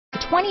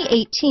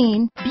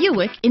2018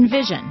 Buick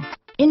Envision.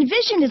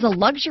 Envision is a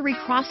luxury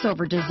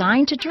crossover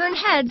designed to turn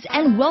heads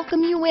and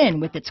welcome you in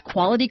with its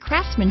quality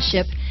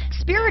craftsmanship,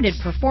 spirited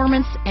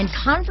performance, and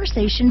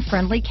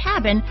conversation-friendly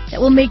cabin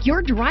that will make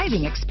your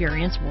driving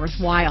experience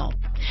worthwhile.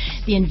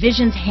 The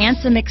Envision's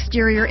handsome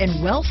exterior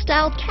and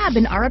well-styled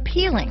cabin are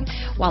appealing,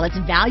 while its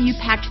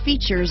value-packed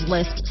features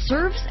list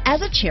serves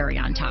as a cherry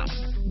on top.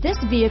 This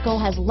vehicle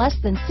has less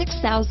than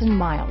 6,000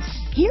 miles.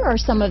 Here are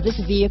some of this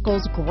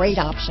vehicle's great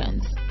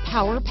options: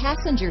 power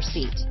passenger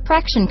seat,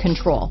 traction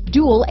control,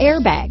 dual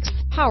airbags,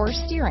 power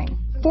steering,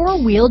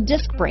 four-wheel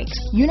disc brakes,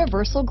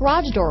 universal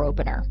garage door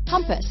opener,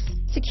 compass,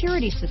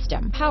 security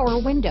system,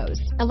 power windows,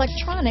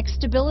 electronic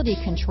stability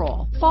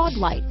control, fog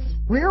lights,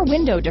 rear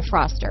window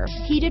defroster,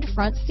 heated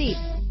front seats,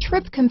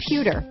 trip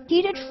computer,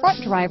 heated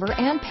front driver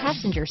and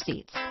passenger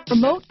seats,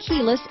 remote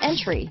keyless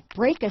entry,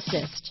 brake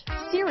assist,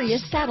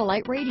 Sirius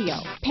satellite radio,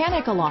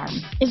 panic alarm.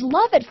 Is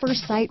love at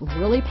first sight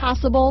really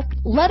possible?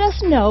 Let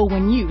us know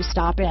when you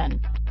stop in.